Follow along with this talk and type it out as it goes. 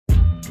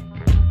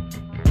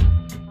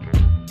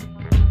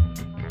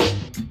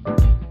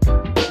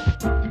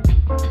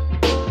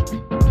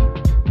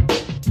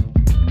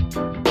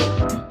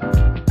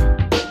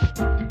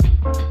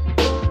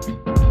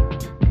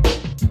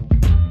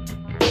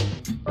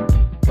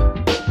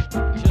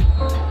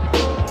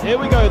Here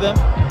we go then.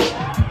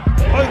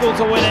 Bogle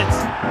to win it.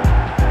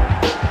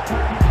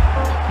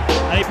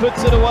 And he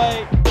puts it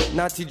away.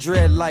 Naughty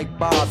dread like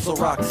Bob, so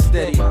rock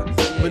steady.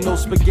 But no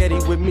spaghetti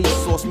with meat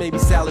sauce, maybe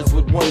salads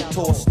with one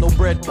toss. No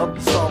bread of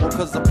the sorrow,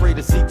 cause I pray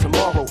to see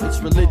tomorrow.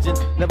 It's religion,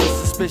 never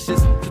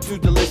suspicious, too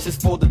delicious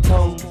for the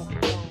tongue.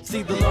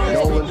 See the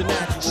Nolan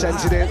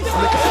sends it in, look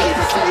at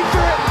the for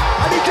it,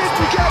 and he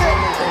didn't get it.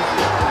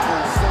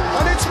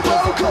 And it's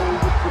Bogle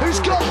who's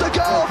got the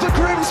goal for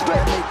Grimsby.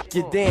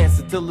 You dance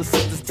until the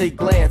sisters take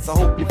glance. I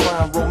hope you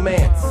find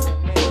romance.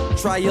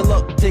 Try your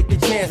luck, take a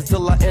chance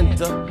till I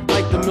enter.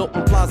 Like the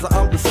Milton Plaza,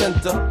 I'm the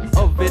center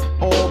of it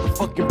all. The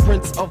fucking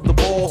prince of the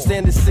ball,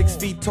 standing 6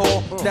 feet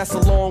tall. That's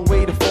a long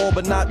way to fall,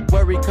 but not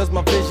worry, cause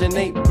my vision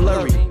ain't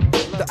blurry.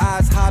 The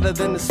eyes hotter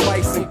than the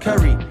spice and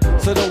curry.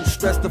 So don't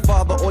stress the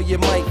father or you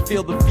might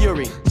feel the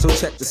fury. So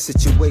check the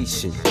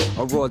situation.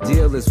 A raw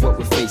deal is what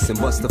we're facing.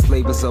 What's the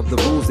flavors of the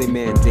rules they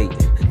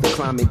mandating? The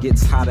climate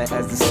gets hotter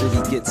as the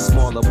city gets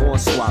smaller. More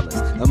swallows,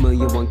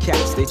 1,000,001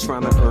 cats, they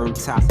tryna earn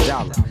top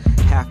dollar.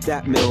 Half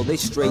that mill, they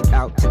straight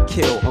out to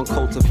kill.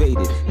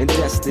 Uncultivated and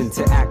destined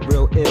to act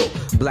real ill.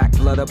 Black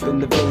blood up in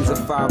the veins of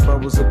 5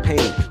 boroughs of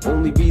pain.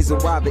 Only reason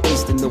why the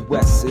east and the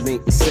west, it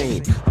ain't the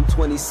same. I'm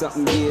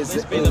 20-something years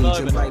of age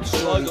and life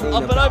shorty ain't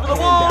up and over the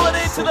wall and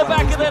into the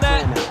back of the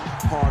net.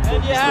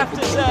 And you have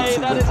to say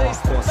that is a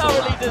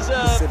thoroughly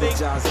deserving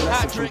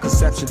hat-trick.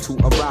 Conception to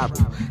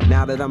arrival.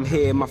 Now that I'm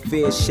here, my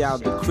fears shall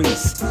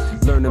decrease.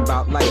 Learning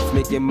about life,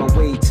 making my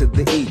way to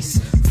the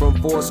east. From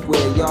 4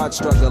 square yard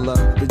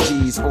struggler, the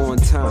G's on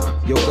time.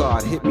 Yo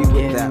God, hit me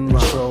with that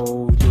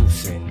rhyme.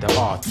 Introducing the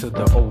R to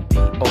the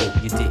OBO.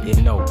 You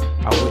didn't know.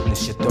 I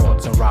witnessed your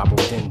thoughts on Robo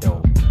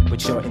Dindo.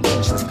 But your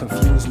intentions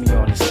confuse me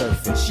on the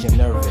surface. You're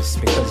nervous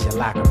because you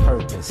lack a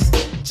purpose.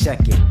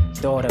 Check it,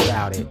 thought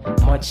about it,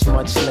 much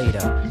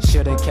later.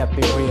 Should've kept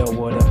it real,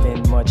 would've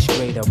been much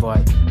greater.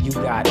 But you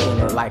got in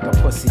it like a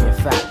pussy in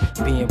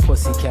fact. Being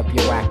pussy kept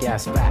your whack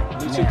ass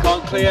back. Luton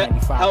can't clear,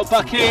 held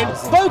back in.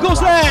 Bogle's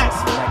there!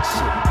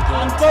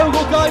 And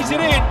Bogle guides it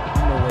in.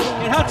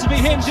 It had to be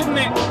him, didn't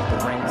it?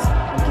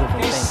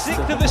 He's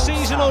 6th of the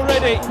season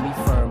already.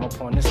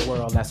 On this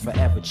world that's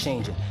forever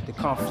changing, the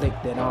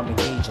conflict that I'm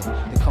engaging,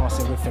 the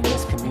constant riff and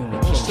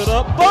miscommunication. Stood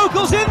up,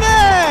 Bogle's in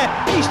there!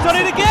 He's done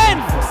it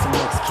again!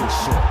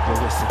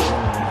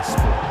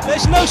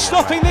 There's no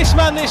stopping this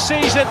man this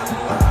season.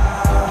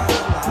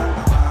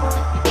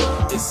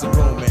 It's a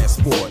romance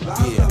sport,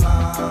 yeah.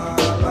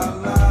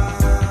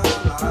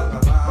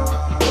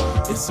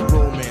 It's a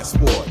romance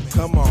sport,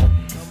 come on.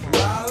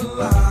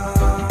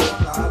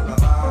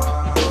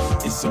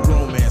 It's a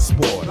romance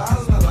sport.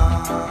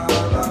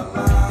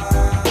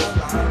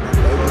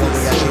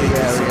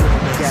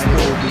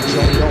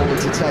 John Nolan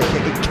to take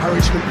it,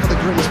 encouragement for the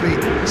Grimsby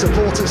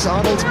supporters.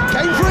 Arnold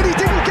came for it, he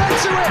didn't get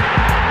to it!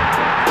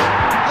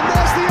 And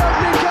there's the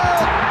opening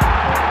goal!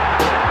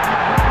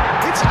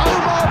 It's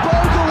Omar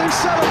Bogle who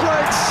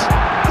celebrates!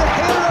 The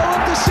hero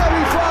of the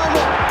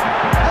semi-final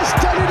has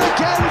done it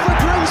again for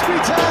Grimsby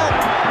Town!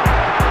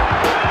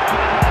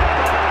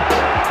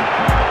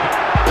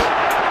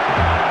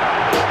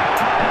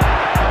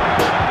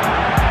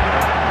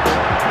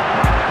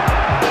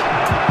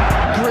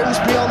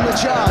 Grimsby on the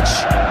charge.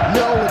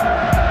 Nolan,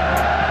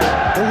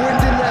 the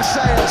wind in their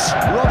sails.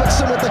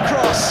 Robertson with the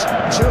cross,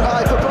 too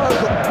high for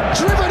Bogle.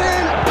 Driven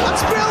in, and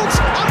spilled,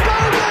 and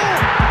Bogle!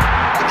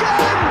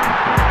 Again!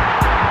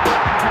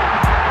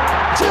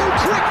 2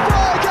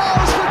 quick-fire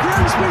goals for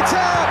Grimsby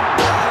Town.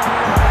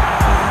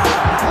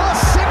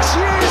 6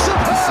 years of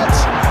hurt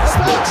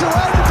about to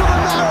end for the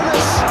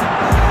Mariners.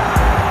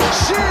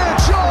 Sheer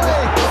joy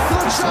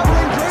for the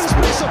travelling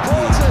Grimsby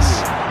supporters.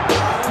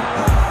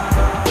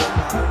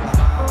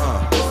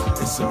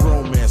 It's a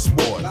romance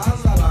sport.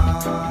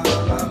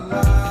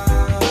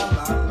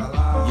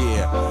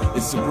 Yeah,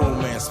 it's a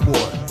romance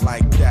sport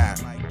like that.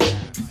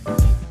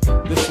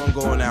 This one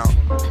going out.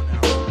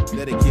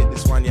 Dedicate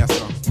this one, yes,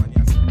 sir,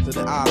 to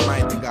the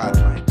Almighty God.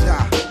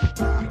 Jah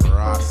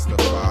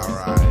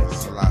Rastafari,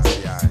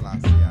 Selassie,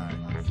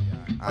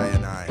 I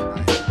and I.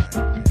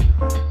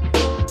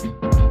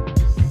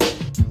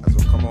 As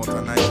we come out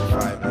of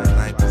 95 and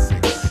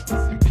 96,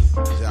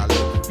 Jah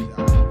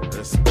live,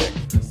 respect.